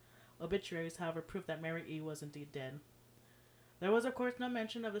online's obituaries, however, proved that Mary E. was indeed dead. There was, of course, no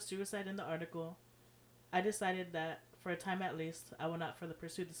mention of a suicide in the article. I decided that, for a time at least, I would not further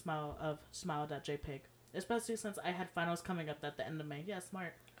pursue the Smile.jpg, especially since I had finals coming up at the end of May. Yeah,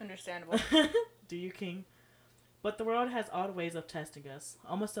 smart. Understandable. Do you, King? But the world has odd ways of testing us.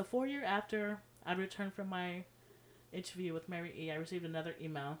 Almost a 4 year after I returned from my interview with Mary E., I received another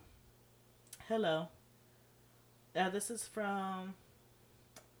email. Hello. This is from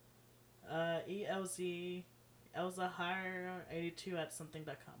ELZ Elzahire82 at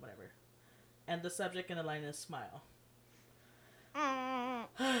something.com, whatever. And the subject in the line is smile. I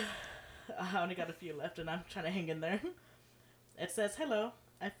only got a few left and I'm trying to hang in there. It says, hello,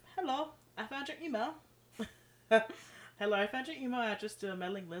 I found your email. Hello, I found your email address to a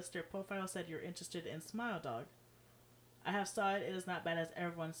mailing list. Your profile said you're interested in Smile Dog. I have saw it. It is not bad as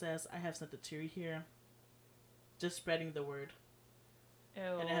everyone says. I have sent it to you here. Just spreading the word. Ew.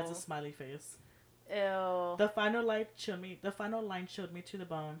 And it has a smiley face. Ew. The final line showed me to the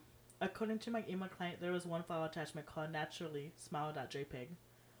bone. According to my email client, there was one file attachment called naturally smile.jpg.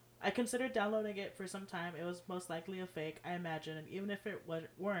 I considered downloading it for some time. It was most likely a fake, I imagine, and even if it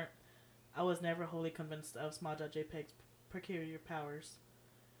weren't, I was never wholly convinced of smile.jpg's peculiar powers.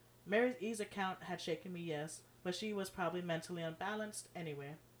 Mary's E's account had shaken me, yes, but she was probably mentally unbalanced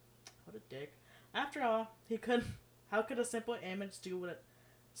anyway. What a dick. After all, how could a simple image do what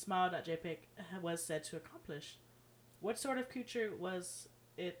smile.jpg was said to accomplish? What sort of creature was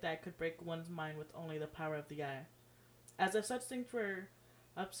it that could break one's mind with only the power of the eye? As if such things were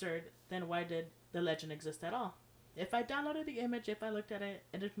absurd, then why did the legend exist at all? If I downloaded the image, if I looked at it,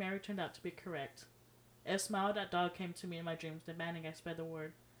 and if Mary turned out to be correct, if Smile.dog came to me in my dreams demanding I spread the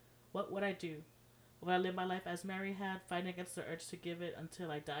word, what would I do? Would I live my life as Mary had, fighting against the urge to give it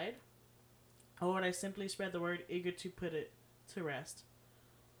until I died? Or would I simply spread the word, eager to put it to rest?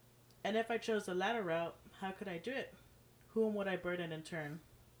 And if I chose the latter route, how could I do it? Whom would I burden in turn?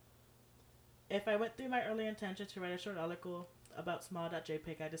 If I went through my early intention to write a short article about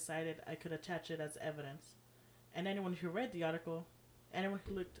small.jpg, I decided I could attach it as evidence. And anyone who read the article, anyone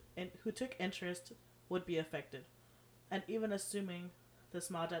who took interest, would be affected. And even assuming the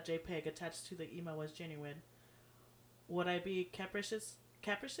small.jpg attached to the email was genuine, would I be capricious?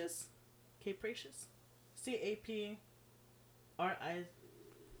 Capricious? Capricious? CAPRICIOUS?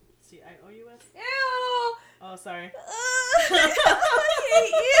 Ew. Oh, sorry. I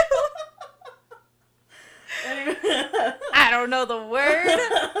hate you. Anyway. I don't know the word.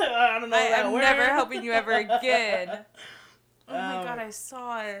 I don't know that I'm word. never helping you ever again. Oh my god, I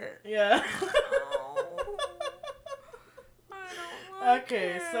saw it. Yeah. Oh. I don't like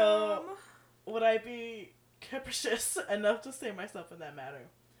Okay, him. so would I be capricious enough to save myself in that matter?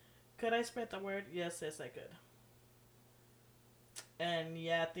 Could I spread the word? Yes, I could. And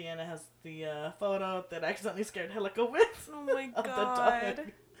yeah, at the end it has the photo that I accidentally scared Helica with. Oh my of the god.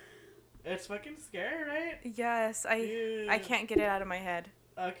 dog. It's fucking scary, right? Yes, I Dude. can't get it out of my head.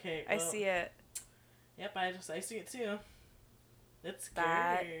 Okay. I see it. Yep, I see it too. It's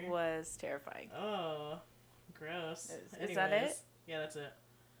That scary. was terrifying. Oh, gross. Is that it? Yeah, that's it.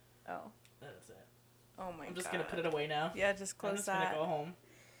 Oh. That's it. Oh my god. I'm just gonna put it away now. Yeah, just I'm close just that. gonna go home.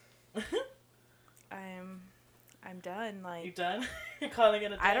 I'm done. Like, You done? You're calling it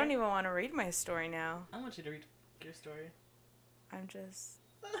a day? I don't even want to read my story now. I want you to read your story. I'm just.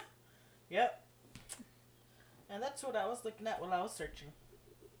 Yep. And that's what I was looking at while I was searching.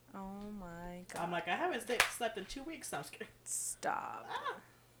 Oh my god. I'm like, I haven't slept in 2 weeks. I'm scared. Stop.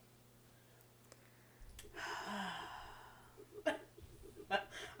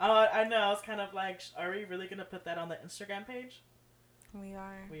 I know. I was kind of like, are we really gonna put that on the Instagram page? We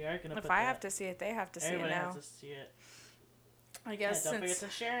are. We are gonna. If put I that. have to see it, they have to see Everybody it now. has to see it. I And guess don't forget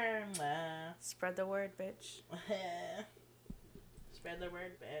since to share. Mwah. spread the word, bitch. Spread the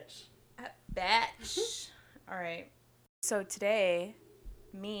word, bitch. Batch. All right. So today,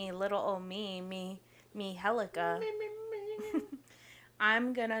 me, little old me, Helica,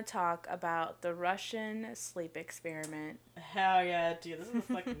 I'm gonna talk about the Russian sleep experiment. Hell yeah, dude. This is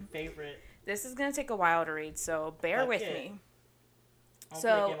my fucking favorite. This is gonna take a while to read, so bear with Okay. me. I'll So,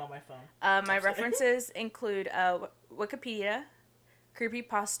 play a game on my phone. My I'm kidding. references include Wikipedia,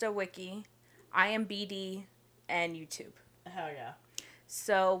 Creepypasta Wiki, IMBD, and YouTube. Hell yeah.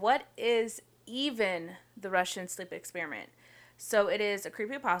 So, what is even the Russian sleep experiment? So, it is a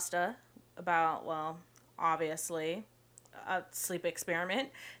creepypasta about, well, obviously, a sleep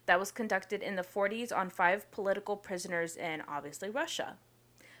experiment that was conducted in the 40s on 5 political prisoners in, obviously, Russia.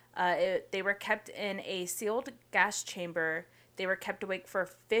 They were kept in a sealed gas chamber. They were kept awake for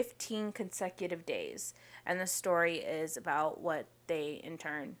 15 consecutive days. And the story is about what they, in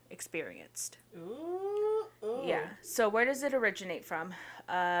turn, experienced. Ooh. Yeah. So where does it originate from?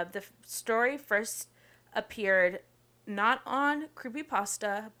 The story first appeared not on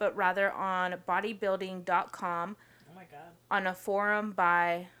Creepypasta, but rather on bodybuilding.com Oh my god. on a forum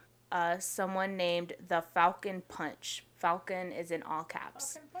by someone named the Falcon Punch. Falcon is in all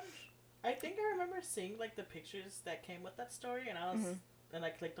caps. Fucking punch. I think I remember seeing like the pictures that came with that story, and I was and I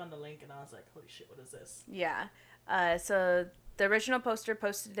clicked on the link, and I was like, "Holy shit, what is this?" Yeah. So the original poster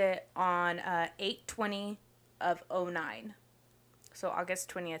posted it on 8/20 of 2009. So August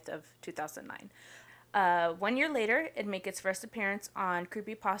 20th of 2009. 1 year later, it made its first appearance on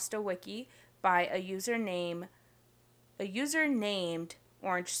Creepypasta Wiki by a user named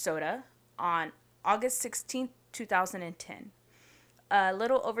Orange Soda on August 16th, 2010. A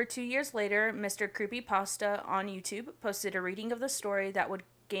little over 2 years later, Mr. Creepypasta on YouTube posted a reading of the story that would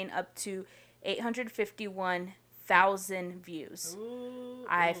gain up to 851,000 views.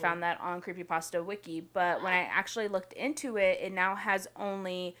 I found that on Creepypasta Wiki, but when I actually looked into it, it now has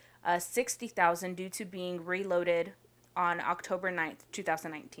only 60,000 due to being reloaded on October 9th,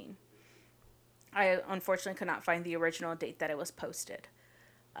 2019. I unfortunately could not find the original date that it was posted.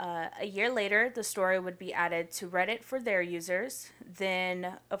 A year later, the story would be added to Reddit for their users.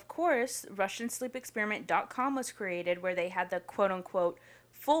 Then, of course, RussianSleepExperiment.com was created where they had the quote-unquote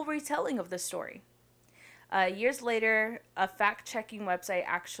full retelling of the story. Years later, a fact-checking website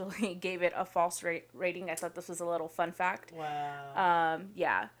actually gave it a false rating. I thought this was a little fun fact. Wow.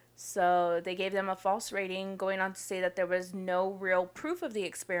 Yeah. So they gave them a false rating, going on to say that there was no real proof of the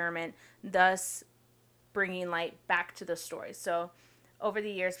experiment, thus bringing light back to the story. So over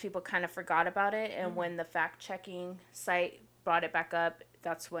the years, people kind of forgot about it, and when the fact-checking site brought it back up,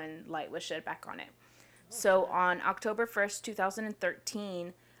 that's when light was shed back on it. So on October 1st,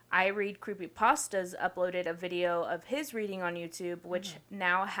 2013, I Read Creepypastas uploaded a video of his reading on YouTube, which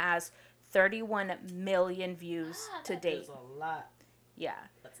now has 31 million views to date. That's a lot. Yeah.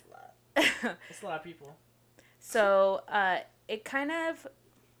 That's a lot. That's a lot of people. So it kind of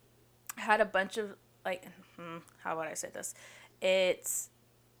had a bunch of, like, how would I say this? It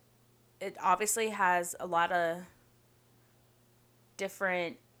obviously has a lot of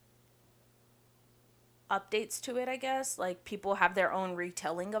different updates to it, I guess. Like, people have their own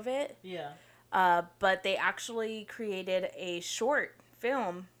retelling of it. Yeah. But they actually created a short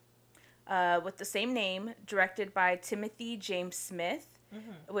film with the same name, directed by Timothy James Smith,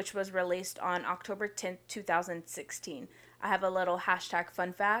 which was released on October 10th, 2016. I have a little hashtag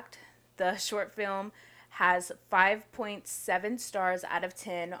fun fact. The short film has 5.7 stars out of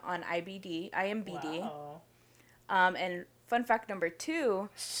 10 on IMDb. Wow. And fun fact number 2,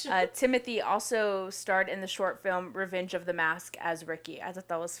 Timothy also starred in the short film Revenge of the Mask as Ricky. I thought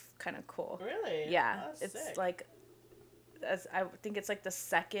that was kind of cool. Really? Yeah. That's It's sick. like, I think it's like the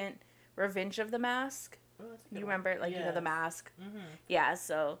second Revenge of the Mask. Oh, that's a good You one. remember, like, you know, the Yes. mask? Mm-hmm. Yeah,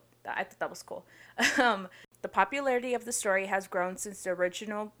 so I thought that was cool. The popularity of the story has grown since the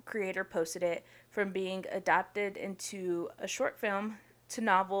original creator posted it, from being adapted into a short film to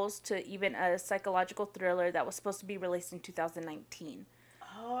novels to even a psychological thriller that was supposed to be released in 2019.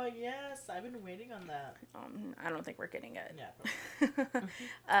 Oh, yes. I've been waiting on that. I don't think we're getting it. Yeah.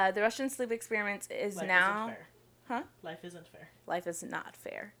 The Russian Sleep Experiment is Life now... isn't fair. Huh? Life isn't fair. Life is not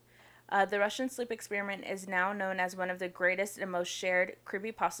fair. The Russian Sleep Experiment is now known as one of the greatest and most shared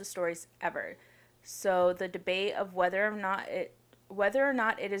creepypasta stories ever. So the debate of whether or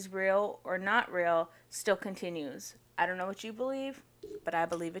not it is real or not real still continues. I don't know what you believe, but I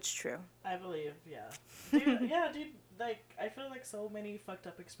believe it's true. I believe, yeah. Dude, like, I feel like so many fucked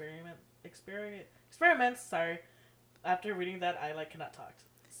up experiments, sorry. After reading that, I, like, cannot talk.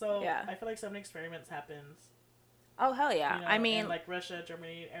 So, Yeah. I feel like so many experiments happens. Oh, hell yeah. You know, I mean... in, like, Russia,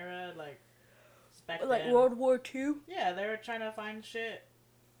 Germany era, like, back like then. World War II? Yeah, they were trying to find shit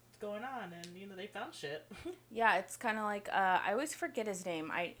going on, and, you know, they found shit. Yeah, it's kind of like... I always forget his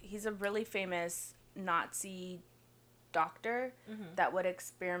name. He's a really famous Nazi doctor that would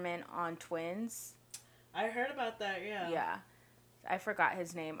experiment on twins. I heard about that, yeah. Yeah. I forgot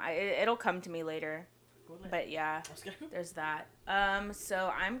his name. It'll come to me later. But yeah, there's that.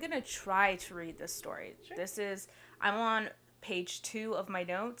 So I'm going to try to read this story. Sure. I'm on page 2 of my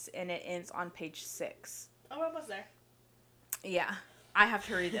notes, and it ends on page 6. Oh, we're almost there. Yeah. I have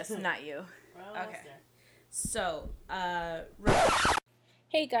to read this, not you. We're almost there. So,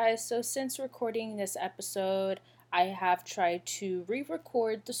 hey guys, so since recording this episode, I have tried to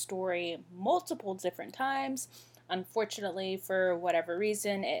re-record the story multiple different times. Unfortunately, for whatever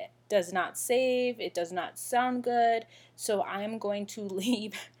reason, it does not save, it does not sound good, so I'm going to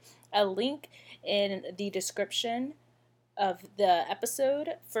leave a link in the description of the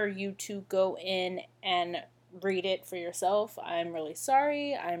episode for you to go in and read it for yourself. I'm really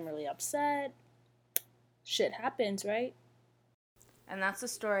sorry, I'm really upset. Shit happens, right? And that's the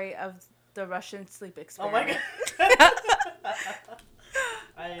story of the Russian sleep experiment. Oh my god.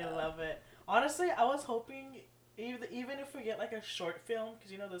 I love it. Honestly, I was hoping, even if we get like a short film,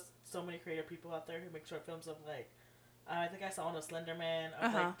 because you know there's so many creative people out there who make short films of like, I think I saw one of Slenderman,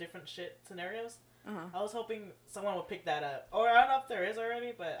 of like different shit scenarios. I was hoping someone would pick that up. Or I don't know if there is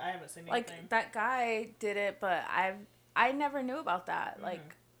already, but I haven't seen anything. Like, that guy did it, but I never knew about that.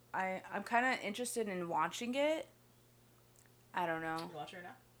 Like, I'm kind of interested in watching it. I don't know. You watch it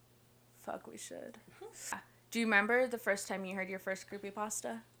now? Fuck, we should. Do you remember the first time you heard your first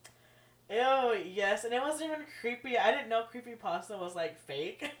creepypasta? Ew, yes, and it wasn't even creepy. I didn't know creepypasta was like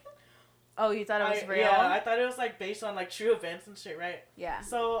fake. Oh, you thought it was real? Yeah, I thought it was like based on like true events and shit, right? Yeah.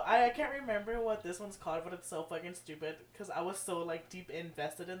 So I can't remember what this one's called, but it's so fucking stupid because I was so like deep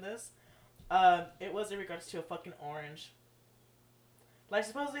invested in this. It was in regards to a fucking orange. Like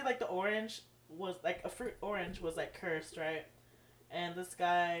supposedly like the orange was like a fruit orange was like cursed, right? And this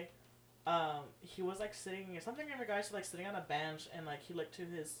guy, he was like sitting something in regards to like sitting on a bench and like he looked to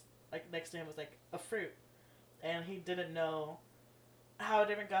his like next to him was like a fruit, and he didn't know how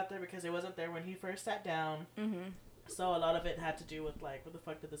it even got there because it wasn't there when he first sat down. Mm-hmm. So a lot of it had to do with like where the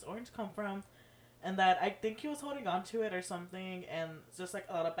fuck did this orange come from, and that I think he was holding on to it or something, and just like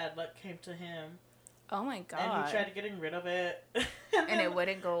a lot of bad luck came to him. Oh my god. And he tried getting rid of it. And it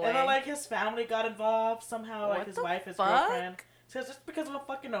wouldn't go away. And then like his family got involved somehow, like What his the wife, his fuck? girlfriend. So it's just because of a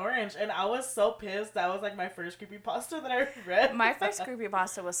fucking orange, and I was so pissed. That was like my first creepypasta that I read. My first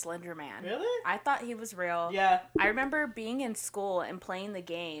creepypasta was Slender Man. Really? I thought he was real. Yeah. I remember being in school and playing the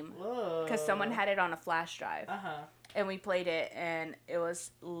game because someone had it on a flash drive. And we played it, and it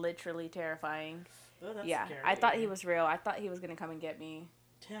was literally terrifying. Oh, that's yeah, scary. I thought he was real. I thought he was going to come and get me.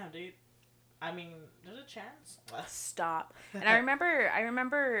 Damn, dude. I mean, there's a chance. Stop. And I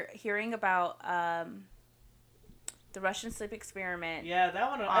remember hearing about the Russian sleep experiment. Yeah, that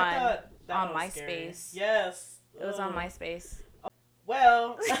one. I thought that on one was scary. MySpace. Yes, It was on MySpace.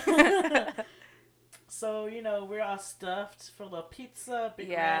 Well, so you know we're all stuffed full of pizza, Big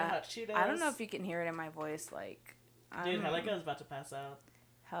Red Hot Cheetos. I don't know if you can hear it in my voice, like. Dude, Halika is about to pass out.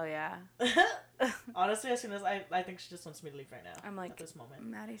 Hell yeah. Honestly, as soon as I think she just wants me to leave right now. I'm like, at this moment.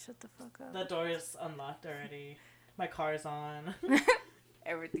 Maddie, shut the fuck up. The door is unlocked already. My car is on.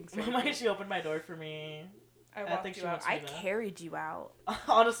 Everything's Why she opened my door for me? I think she you out. wants me I to- carried you out.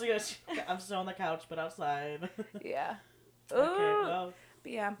 Honestly, I'm still on the couch, but outside. Yeah. Okay, Ooh. well,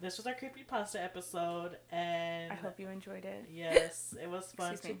 But yeah, this was our creepypasta episode, and I hope you enjoyed it. yes, it was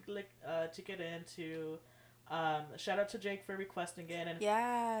fun Excuse to get into. Shout out to Jake for requesting it, and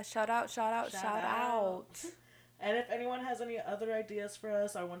Yeah, shout out. And if anyone has any other ideas for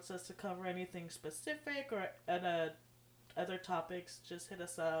us or wants us to cover anything specific or other topics, just hit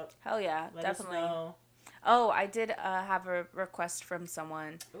us up. Hell yeah, Let definitely. us know. Oh, I did have a request from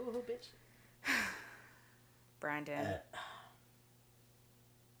someone. Ooh, who, bitch? Brandon.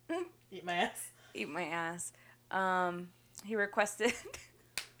 Eat my ass. Eat my ass. He requested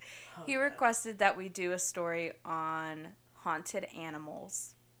Oh, he God. requested that we do a story on haunted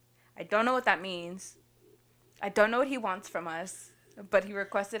animals. I don't know what that means. I don't know what he wants from us, but he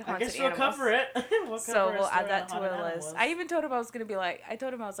requested I haunted guess we'll animals. cover it. So we'll add that to our our list. I even told him I was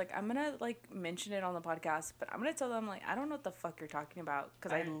I'm gonna like mention it on the podcast, but I'm gonna tell them like I don't know what the fuck you're talking about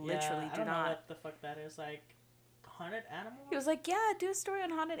because I literally I do don't know not. what the fuck that is. Like haunted animals. He was like, "Yeah, do a story on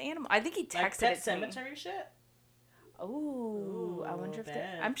haunted animal." I think he texted like Pet it to me. Cemetery shit. Ooh, I wonder if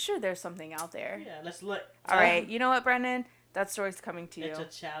bet. I'm sure there's something out there. Yeah, let's look. All right, you know what, Brendan? That story's coming to you. It's a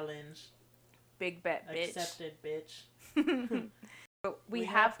challenge. Big bet, bitch. Accepted, bitch. But we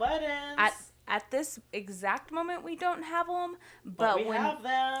have buttons. at this exact moment we don't have them, but we have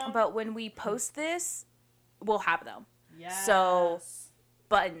them. but when we post this, we'll have them. Yes. So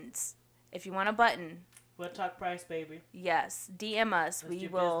buttons. If you want a button, we'll talk price, baby. yes, DM us. Let's We do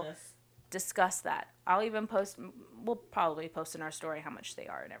will business. discuss that. I'll even post. We'll probably post in our story how much they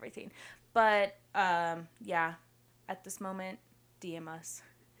are and everything. But yeah, at this moment, DM us.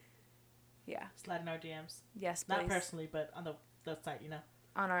 Yeah. Slide in our DMs. Yes, please. Not personally, but on the site, you know.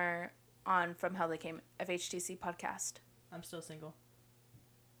 On From Hell They Came FHTC podcast. I'm still single.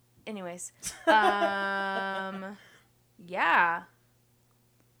 Anyways, yeah.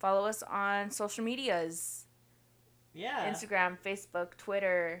 Follow us on social medias. Yeah. Instagram, Facebook,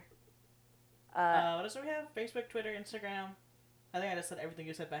 Twitter. What else do we have? Facebook, Twitter, Instagram. I think I just said everything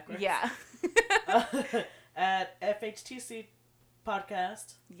you said backwards. Yeah. At FHTC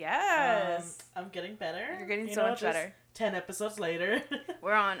podcast. Yes. I'm getting better. You're getting You so know, much just better. 10 episodes later.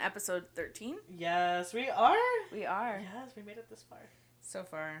 We're on episode 13. Yes, we are. We are. Yes, we made it this far. So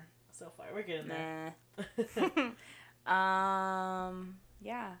far. So far, we're getting there.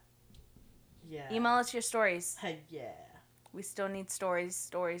 Yeah. Yeah. Email us your stories. Yeah. We still need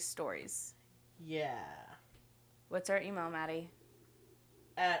stories. Yeah. What's our email, Maddie?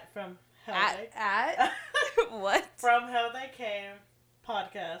 From Hell They At what? From Hell They Came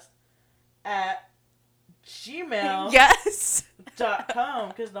podcast at gmail.com Yes.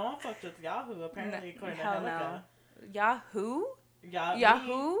 because no one fucked with Yahoo apparently according to Hell Helica. Yahoo? Yahoo?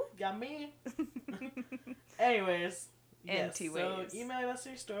 Yahoo? Me. Anyways. In Yes, two so ways. email us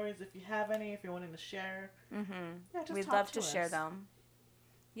your stories if you have any, if you're wanting to share. Mm-hmm. Yeah, just We'd talk love to us. share them.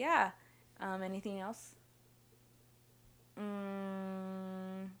 Yeah. Anything else? All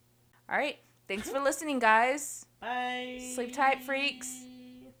right. Thanks for listening, guys. Bye. Sleep tight, freaks.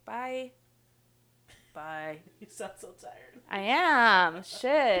 Bye. Bye. You sound so tired. I am.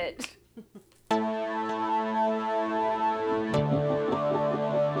 Shit.